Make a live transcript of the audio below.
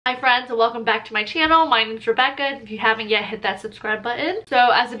Hi friends, and welcome back to my channel. My name is Rebecca. If you haven't yet, hit that subscribe button. So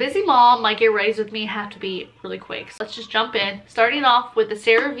as a busy mom, my get readies with me have to be really quick. So let's just jump in. Starting off with the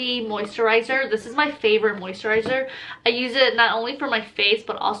CeraVe moisturizer. This is my favorite moisturizer. I use it not only for my face,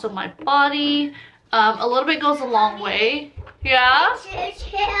 but also my body. A little bit goes a long way. Yeah?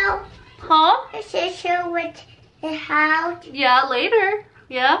 Huh? With the house. Yeah, later.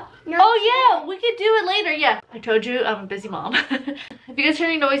 Yeah? No, oh yeah, we could do it later. Yeah. I told you I'm a busy mom. If you guys hear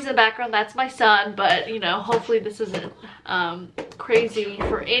any noise in the background, that's my son. But, you know, hopefully this isn't crazy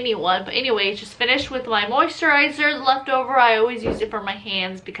for anyone. But anyway, just finished with my moisturizer leftover. I always use it for my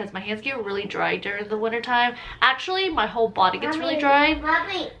hands because my hands get really dry during the winter time. Actually, my whole body gets really dry.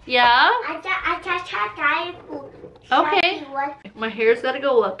 Mommy. Yeah? I just had diaper. Okay. My hair's got to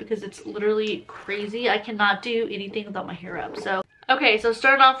go up because it's literally crazy. I cannot do anything without my hair up. So, okay, so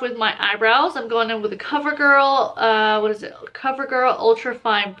starting off with my eyebrows, I'm going in with a COVERGIRL, what is it? COVERGIRL Ultra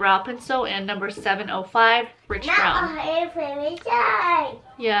Fine Brow Pencil in number 705, Rich Brown.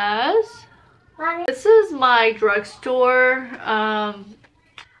 Yes. Mommy. This is my drugstore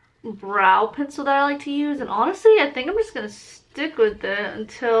brow pencil that I like to use, and honestly, I think I'm just going to stick with it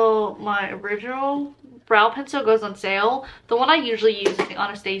until my original brow pencil goes on sale. The one I usually use is the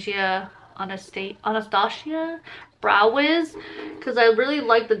Anastasia Brow Wiz, because I really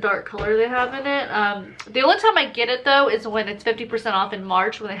like the dark color they have in it. The only time I get it though is when it's 50% off in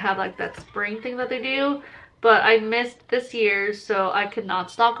March, when they have like that spring thing that they do. But I missed this year, so I could not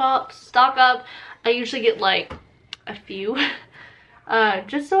stock up. I usually get like a few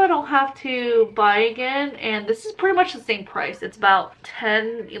just so I don't have to buy again. And this is pretty much the same price. It's about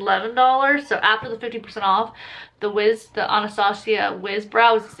 $11. So after the 50% off, the Anastasia Wiz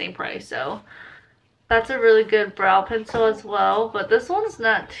Brow is the same price. So that's a really good brow pencil as well. But this one's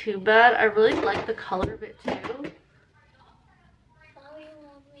not too bad. I really like the color of it too.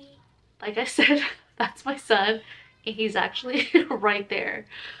 Like I said, that's my son, and he's actually right there.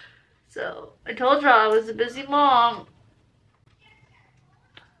 So I told y'all I was a busy mom.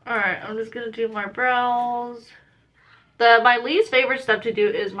 Alright, I'm just gonna do my brows. My least favorite stuff to do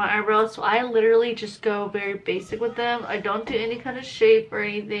is my eyebrows, so I literally just go very basic with them. I don't do any kind of shape or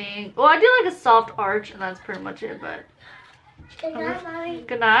anything. Well, I do like a soft arch, and that's pretty much it, but... Good night, Mommy.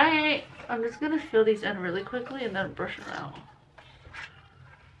 Good night. I'm just gonna fill these in really quickly and then brush them out.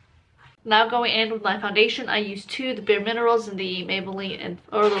 Now going in with my foundation, I use the BareMinerals and the Maybelline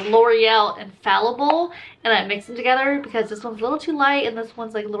or the L'Oreal Infallible, and I mix them together because this one's a little too light and this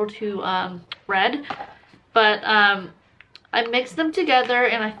one's like a little too red. But I mix them together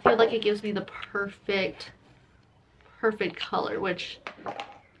and I feel like it gives me the perfect color, which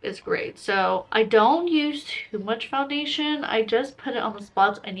is great. So I don't use too much foundation. I just put it on the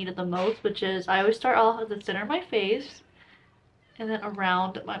spots I need it the most, which is I always start off at the center of my face and then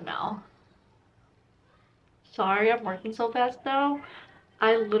around my mouth. Sorry, I'm working so fast though.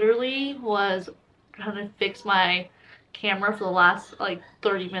 I literally was trying to fix my camera for the last like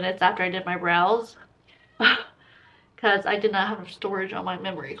 30 minutes after I did my brows because I did not have enough storage on my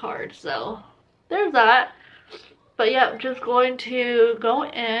memory card. So there's that. But yeah, I'm just going to go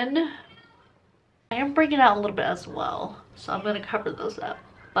in. I am bringing out a little bit as well, so I'm going to cover those up.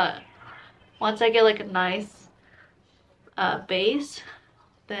 But once I get like a nice base,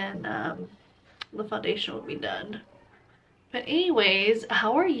 then the foundation will be done. But anyways,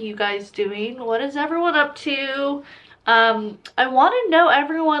 how are you guys doing? What is everyone up to? I want to know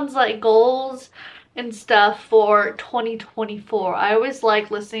everyone's like goals and stuff for 2024. I always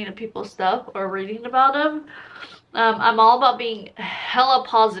like listening to people's stuff or reading about them. I'm all about being hella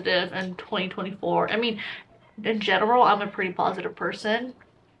positive in 2024. I mean, in general, I'm a pretty positive person,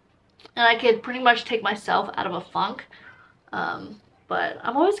 and I could pretty much take myself out of a funk. But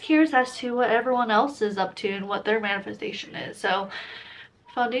I'm always curious as to what everyone else is up to and what their manifestation is. So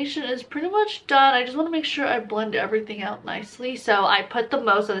foundation is pretty much done. I just want to make sure I blend everything out nicely. So I put the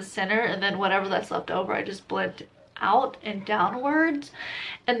most at the center, and then whatever that's left over, I just blend out and downwards.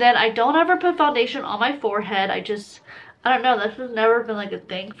 And then I don't ever put foundation on my forehead. I don't know, this has never been like a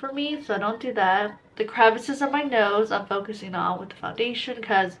thing for me, so I don't do that. The crevices of my nose I'm focusing on with the foundation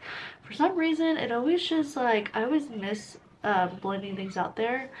because for some reason it always just like, I always miss blending things out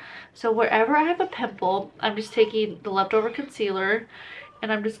there. So wherever I have a pimple, I'm just taking the leftover concealer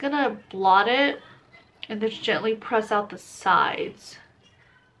and I'm just gonna blot it and just gently press out the sides.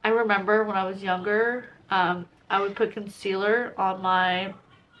 I remember when I was younger, I would put concealer on my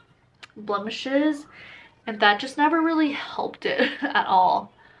blemishes and that just never really helped it at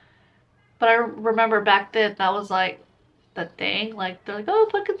all. But I remember back then that was like the thing, like they're like, oh,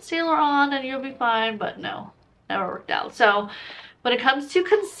 put concealer on and you'll be fine, but no, never worked out. So When it comes to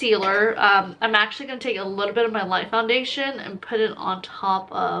concealer, I'm actually going to take a little bit of my light foundation and put it on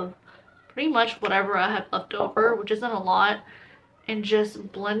top of pretty much whatever I have left over, which isn't a lot, and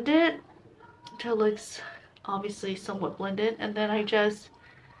just blend it until it looks obviously somewhat blended. And then I just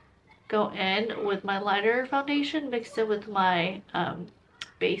go in with my lighter foundation, mix it with my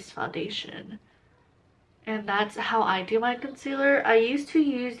base foundation. And that's how I do my concealer. I used to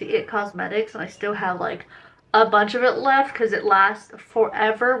use the It Cosmetics, and I still have like a bunch of it left because it lasts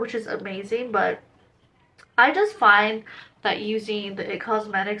forever, which is amazing. But I just find that using the It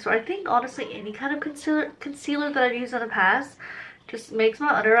Cosmetics, or I think honestly any kind of concealer that I've used in the past, just makes my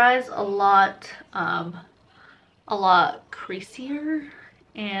under eyes a lot creasier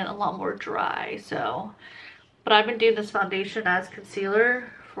and a lot more dry. So, but I've been doing this foundation as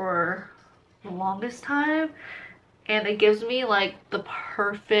concealer for the longest time, and it gives me like the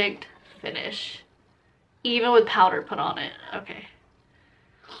perfect finish even with powder put on it. Okay,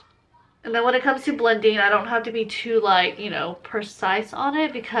 and then when it comes to blending, I don't have to be too like, you know, precise on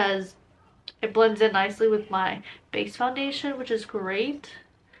it because it blends in nicely with my base foundation, which is great.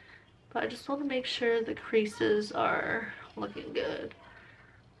 But I just want to make sure the creases are looking good.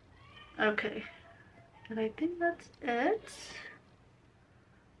 Okay, and I think that's it.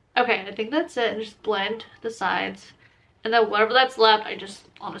 Okay, I think that's it. And just blend the sides, and then whatever that's left, I just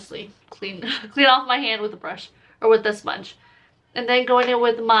honestly clean off my hand with a brush or with a sponge. And then going in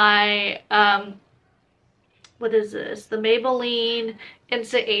with my what is this? The Maybelline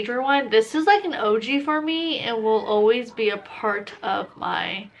Instant Age Rewind. This is like an OG for me and will always be a part of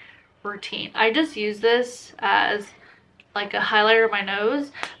my routine. I just use this as like a highlighter on my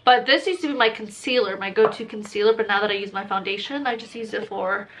nose, but this used to be my concealer, my go-to concealer, but now that I use my foundation, I just use it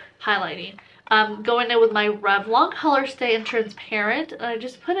for highlighting. Going in with my Revlon Color Stay in Transparent, and I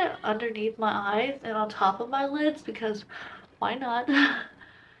just put it underneath my eyes and on top of my lids because why not?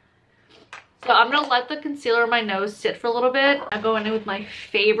 So I'm gonna let the concealer on my nose sit for a little bit. I'm going in with my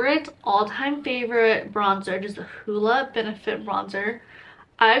favorite, all-time favorite bronzer, just a Hoola Benefit bronzer.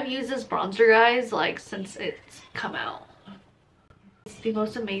 I've used this bronzer, guys, like since it's come out. It's the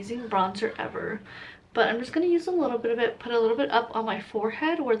most amazing bronzer ever. But I'm just going to use a little bit of it, put a little bit up on my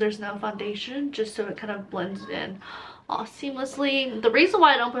forehead where there's no foundation, just so it kind of blends in all seamlessly. The reason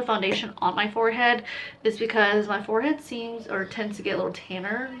why I don't put foundation on my forehead is because my forehead seems or tends to get a little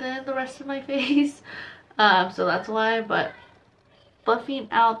tanner than the rest of my face. So that's why. But buffing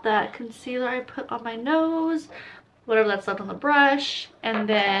out that concealer I put on my nose, whatever that's left on the brush, and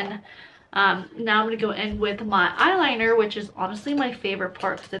then now I'm gonna go in with my eyeliner, which is honestly my favorite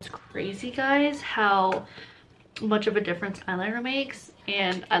part because it's crazy, guys, how much of a difference eyeliner makes,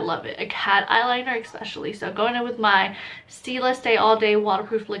 and I love it. A cat eyeliner especially. So going in with my Stila Stay All Day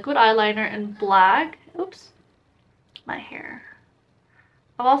Waterproof Liquid Eyeliner in black. Oops, my hair.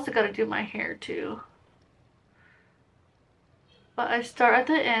 I've also got to do my hair too. But I start at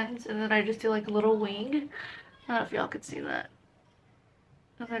the ends and then I just do like a little wing. I don't know if y'all could see that.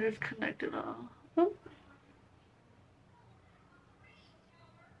 And then just connect it all. Oop.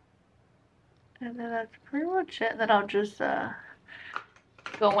 And then that's pretty much it. Then I'll just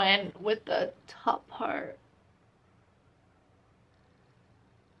go in with the top part.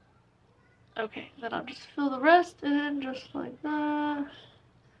 Okay, then I'll just fill the rest in just like that.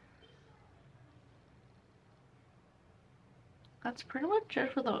 That's pretty much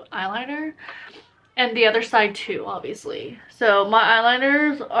it for the eyeliner. And the other side too, obviously. So my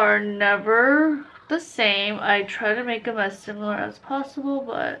eyeliners are never the same. I try to make them as similar as possible,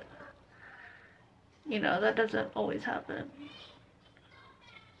 but you know, that doesn't always happen.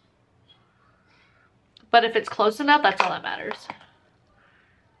 But if it's close enough, that's all that matters.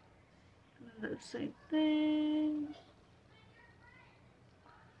 The same thing.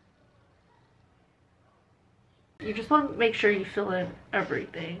 You just want to make sure you fill in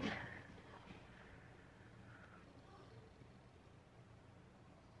everything.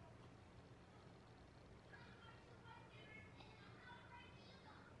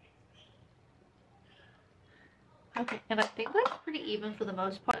 Okay, and I think that's pretty even for the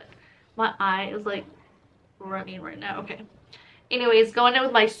most part. My eye is like running right now. Okay. Anyways, going in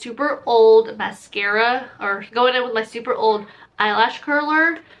with my super old mascara, or going in with my super old eyelash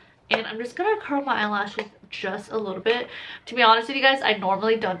curler, and I'm just gonna curl my eyelashes just a little bit. To be honest with you guys, I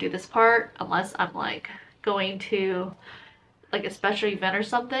normally don't do this part unless I'm like going to like a special event or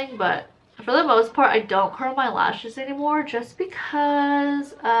something, but for the most part I don't curl my lashes anymore just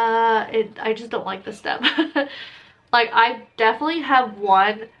because I just don't like the step. Like, I definitely have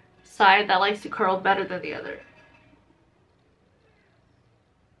one side that likes to curl better than the other.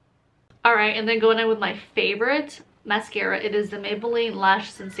 Alright, and then going in with my favorite mascara. It is the Maybelline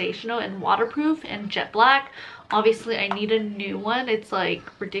Lash Sensational and waterproof and jet black. Obviously I need a new one. It's like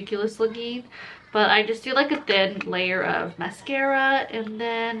ridiculous looking, but I just do like a thin layer of mascara, and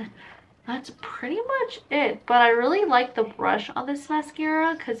then that's pretty much it. But I really like the brush on this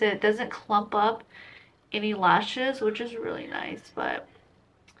mascara because it doesn't clump up any lashes, which is really nice. But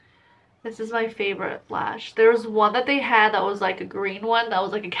this is my favorite lash. There was one that they had that was like a green one that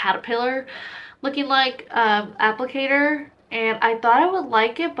was like a caterpillar looking like applicator, and I thought I would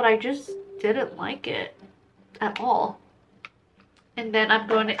like it, but I just didn't like it at all. And then I'm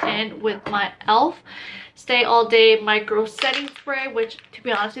going to end with my e.l.f. Stay All Day Micro Setting Spray, which, to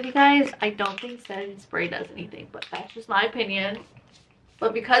be honest with you guys, I don't think setting spray does anything, but that's just my opinion.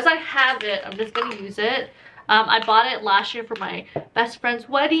 But because I have it, I'm just going to use it. I bought it last year for my best friend's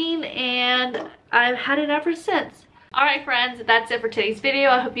wedding, and I've had it ever since. Alright friends, that's it for today's video.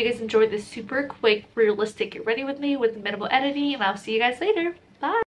 I hope you guys enjoyed this super quick, realistic get ready with me with minimal editing, and I'll see you guys later. Bye!